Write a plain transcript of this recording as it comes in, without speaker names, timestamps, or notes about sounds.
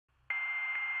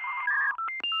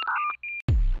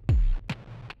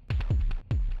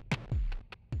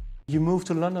You moved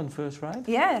to London first, right?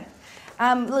 Yeah.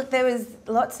 Look, there was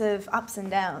lots of ups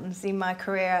and downs in my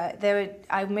career.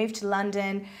 I moved to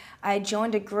London. I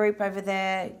joined a group over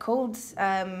there called,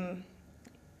 a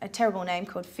terrible name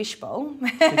called Fishbowl.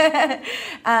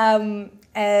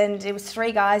 And it was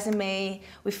 3 guys and me.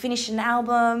 We finished an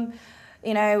album,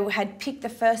 you know, had picked the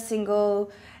first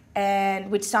single,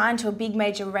 and we'd signed to a big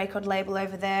major record label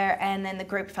over there, and then the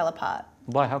group fell apart.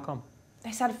 Why? How come?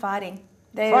 They started fighting.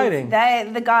 Fighting?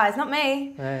 The guys, not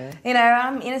me. Yeah. You know,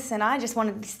 I'm innocent. I just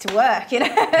wanted this to work, you know.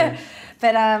 Yeah.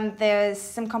 But there was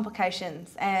some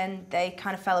complications, and they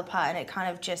kind of fell apart, and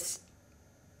it just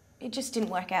didn't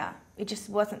work out. It just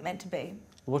wasn't meant to be.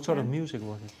 What sort of music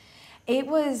was it? It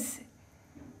was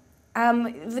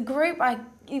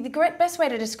the best way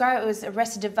to describe it was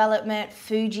Arrested Development,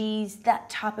 Fugees, that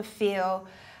type of feel.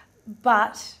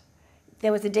 But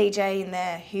there was a DJ in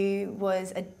there who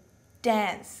was a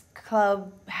dance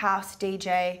club house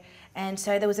DJ, and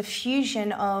so there was a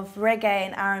fusion of reggae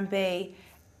and R&B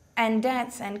and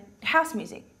dance and house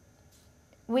music,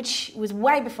 which was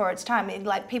way before its time.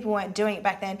 Like, people weren't doing it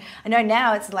back then. I know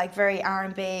now it's like very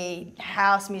R&B,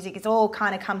 house music. It's all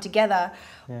kind of come together.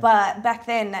 Yeah. But back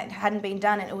then that hadn't been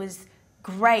done, and it was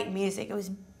great music.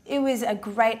 It was a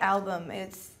great album.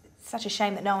 It's such a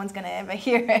shame that no one's going to ever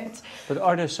hear it. But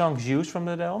are there songs used from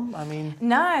that album? I mean...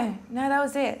 No, that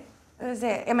was it. That was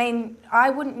it. I mean, I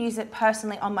wouldn't use it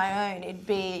personally on my own. It'd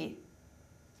be,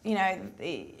 you know,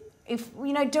 if,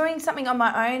 you know, doing something on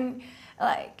my own,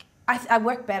 like, I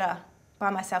work better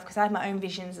by myself because I have my own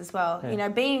visions as well. Yeah. You know,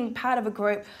 being part of a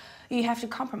group, you have to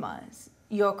compromise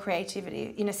your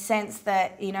creativity in a sense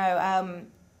that, you know,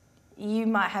 you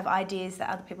might have ideas that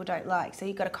other people don't like, so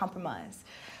you've got to compromise.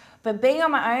 But being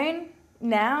on my own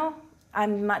now,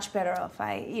 I'm much better off.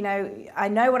 You know, I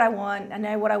know what I want. I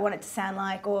know what I want it to sound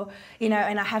like, or, you know,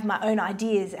 and I have my own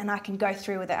ideas, and I can go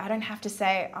through with it. I don't have to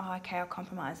say, oh, okay, I'll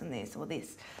compromise on this or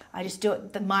this. I just do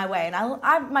it my way, and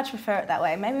I much prefer it that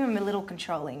way. Maybe I'm a little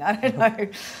controlling. I don't know.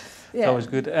 Yeah. It's always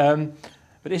good.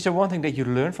 But is there one thing that you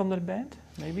learned from that band?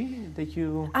 Maybe that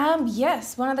you.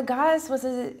 Yes, one of the guys was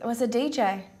a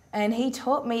DJ. And he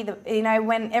taught me, you know,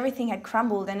 when everything had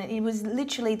crumbled, and it was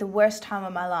literally the worst time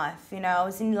of my life. You know, I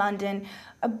was in London,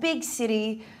 a big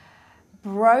city,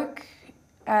 broke.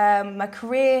 My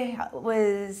career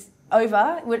was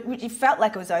over. It felt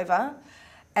like it was over.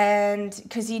 And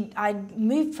because I'd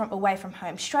moved away from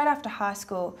home straight after high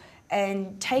school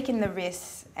and taken the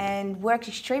risks and worked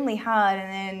extremely hard,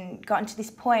 and then gotten to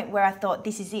this point where I thought,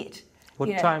 this is it. What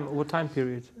time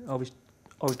period are we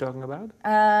talking about?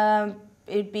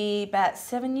 It'd be about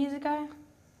 7 years ago.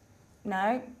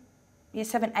 No, yeah,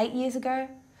 7, 8 years ago.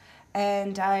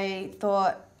 And I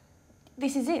thought,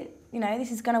 this is it. You know, this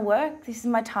is going to work. This is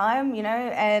my time, you know,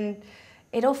 and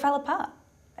it all fell apart.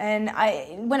 And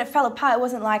when it fell apart, it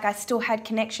wasn't like I still had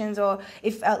connections, or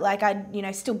it felt like I'd, you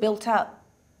know, still built up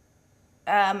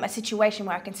a situation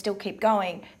where I can still keep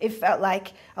going. It felt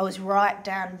like I was right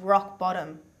down rock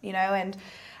bottom, you know, and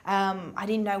I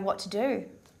didn't know what to do.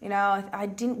 You know, I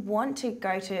didn't want to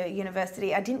go to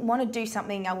university. I didn't want to do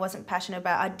something I wasn't passionate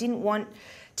about. I didn't want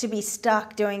to be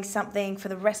stuck doing something for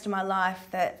the rest of my life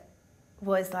that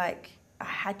was like I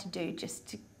had to do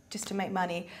just to make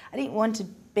money. I didn't want to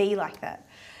be like that.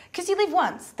 Because you live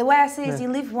once. The way I see it is you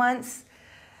live once.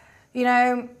 You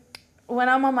know, when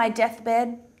I'm on my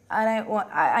deathbed,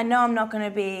 I know I'm not going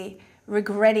to be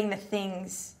regretting the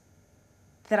things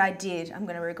that I did. I'm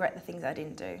going to regret the things I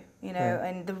didn't do, you know,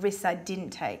 and the risks I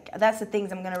didn't take. That's the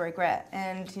things I'm going to regret.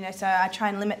 And, you know, so I try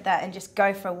and limit that and just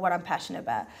go for what I'm passionate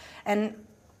about. And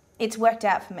it's worked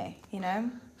out for me, you know.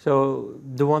 So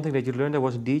the one thing that you learned, there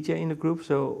was a DJ in the group.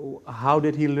 So how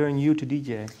did he learn you to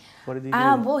DJ? What did he do?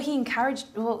 Well, he encouraged,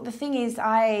 well, the thing is,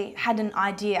 I had an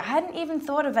idea. I hadn't even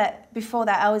thought of it before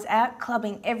that. I was out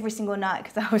clubbing every single night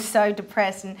because I was so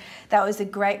depressed, and that was a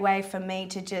great way for me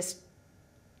to just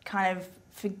kind of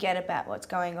forget about what's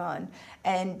going on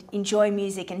and enjoy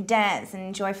music and dance and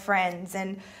enjoy friends.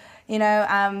 And, you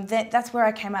know, that's where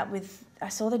I came up with, I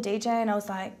saw the DJ and I was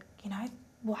like, you know,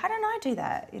 why don't I do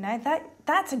that? You know,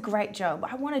 that's a great job.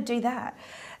 I want to do that.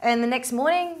 And the next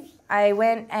morning I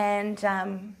went and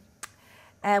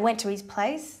went to his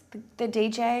place, the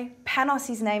DJ, Panos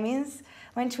his name is.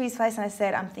 Went to his place and I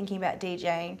said, I'm thinking about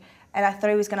DJing. And I thought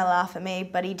he was going to laugh at me,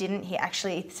 but he didn't. He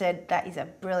actually said, that is a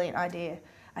brilliant idea.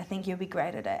 I think you'll be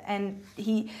great at it. And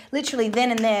he literally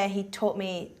then and there, he taught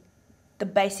me the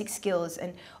basic skills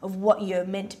and of what you're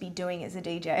meant to be doing as a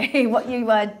DJ, what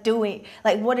you are doing,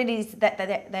 like what it is that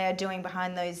they are doing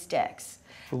behind those decks.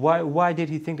 Why did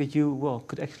he think that you,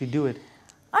 could actually do it?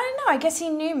 I don't know, I guess he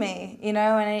knew me, you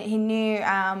know, and he knew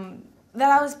that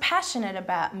I was passionate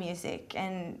about music.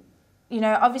 And, you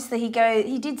know, obviously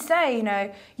he did say, you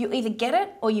know, you either get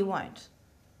it or you won't.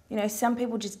 You know, some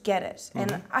people just get it.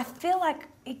 And I feel like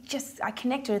I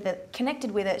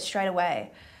connected with it straight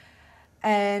away.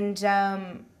 And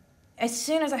as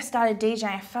soon as I started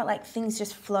DJing, I felt like things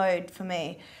just flowed for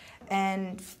me.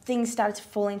 And things started to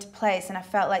fall into place. And I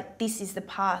felt like this is the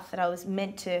path that I was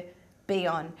meant to be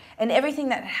on. And everything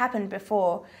that happened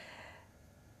before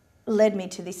led me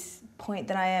to this point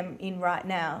that I am in right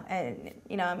now. And,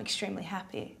 you know, I'm extremely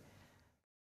happy.